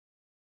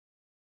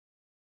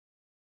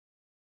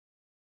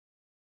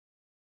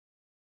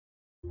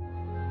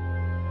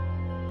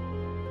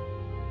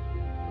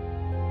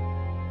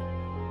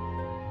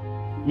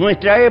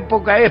Nuestra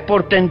época es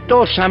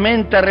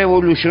portentosamente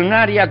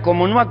revolucionaria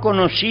como no ha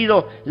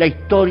conocido la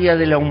historia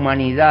de la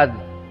humanidad.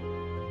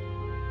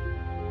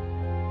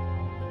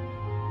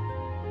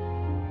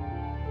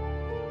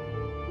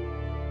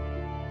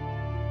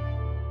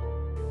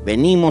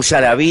 Venimos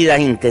a la vida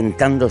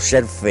intentando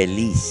ser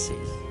felices.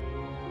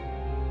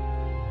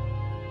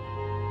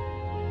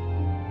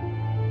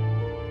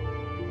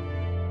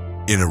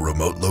 In a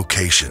remote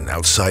location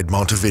outside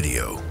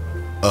Montevideo,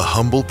 a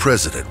humble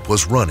president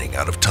was running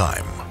out of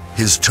time.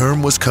 His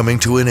term was coming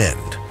to an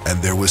end,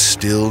 and there was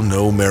still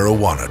no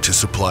marijuana to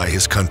supply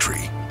his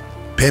country.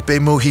 Pepe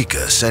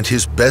Mujica sent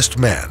his best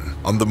man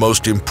on the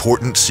most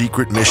important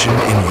secret mission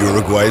in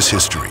Uruguay's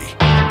history.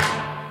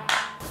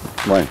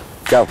 Bueno,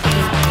 chao.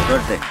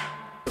 Suerte.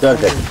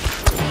 Suerte.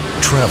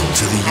 Traveled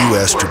to the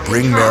U.S. to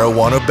bring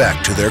marijuana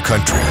back to their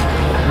country.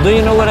 Do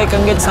you know where I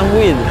can get some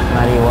weed?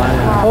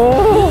 Marijuana.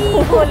 Oh.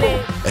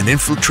 An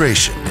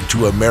infiltration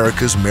into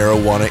America's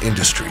marijuana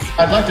industry.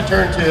 I'd like to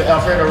turn to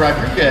Alfredo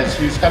Rodriguez,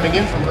 who's coming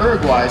in from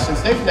Uruguay,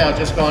 since they've now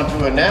just gone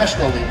to a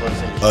national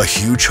legalization. A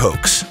huge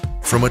hoax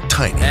from a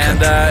tiny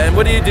country. And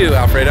what do you do,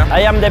 Alfredo?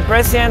 I am the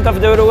president of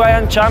the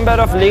Uruguayan Chamber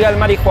of Legal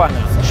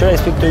Marijuana. Should I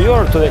speak to you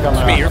or to the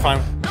camera? Me, you're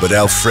fine. But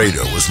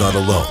Alfredo was not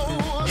alone.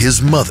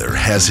 His mother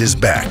has his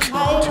back.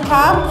 I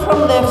come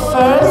from the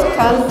first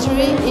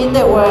country in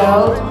the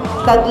world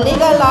that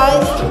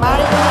legalized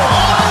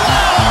marijuana.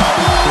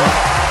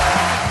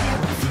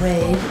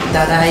 Afraid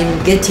that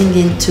I'm getting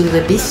into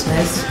the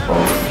business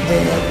of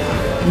the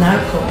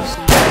narcos.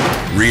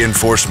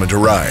 Reinforcement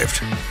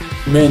arrived.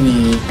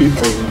 Many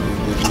people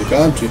in the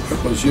country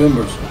are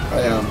consumers.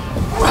 I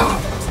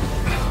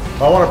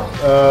want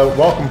to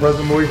welcome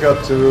President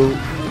Mujica to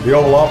the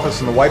Oval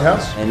Office in the White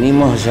House.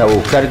 Venimos a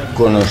buscar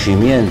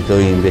conocimiento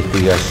e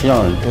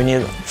investigación. We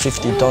need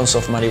 50 tons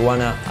of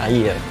marijuana a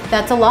year.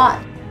 That's a lot.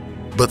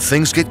 But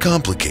things get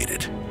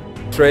complicated.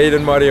 Trade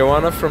in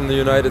marijuana from the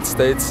United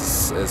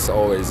States is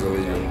always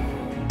illegal.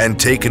 And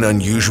take an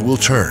unusual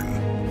turn.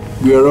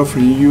 We are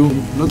offering you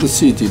not a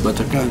city, but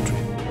a country.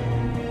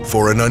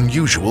 For an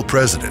unusual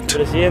president.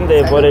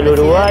 Presidente, por el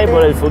Uruguay,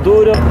 por el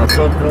futuro,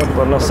 nosotros,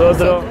 por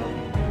nosotros.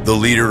 The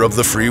leader of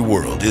the free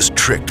world is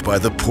tricked by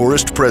the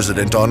poorest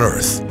president on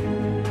earth.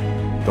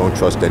 Don't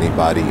trust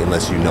anybody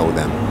unless you know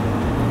them.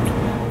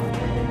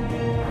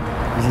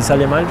 ¿Y si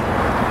sale mal?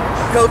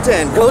 Go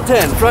 10,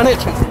 front it.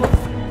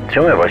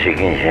 Yo me pasé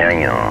 15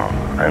 años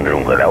entre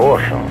un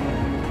calabozo.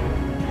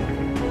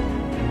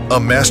 A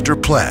master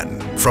plan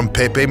from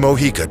Pepe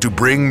Mujica to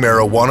bring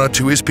marijuana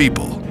to his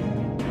people.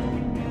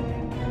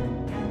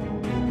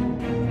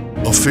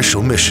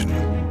 Official mission.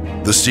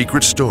 The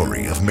secret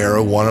story of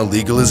marijuana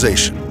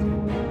legalization.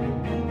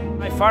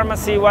 My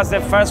pharmacy was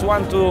the first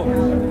one to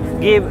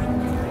give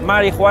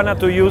marijuana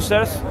to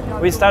users.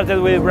 We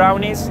started with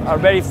brownies, are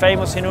very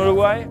famous in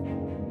Uruguay.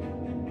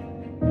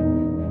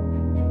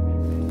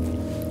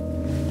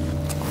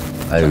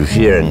 A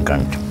Lucía le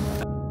encanta.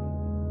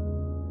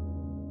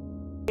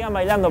 Sigan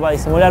bailando para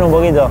disimular un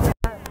poquito.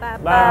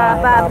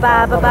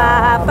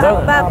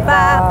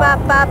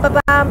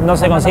 ¿No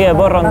se consigue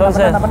porro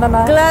entonces?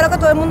 Claro que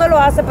todo el mundo lo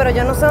hace, pero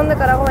yo no sé dónde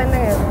carajo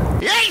venden eso.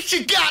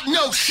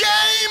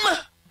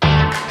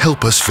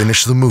 Help us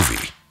finish the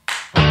movie.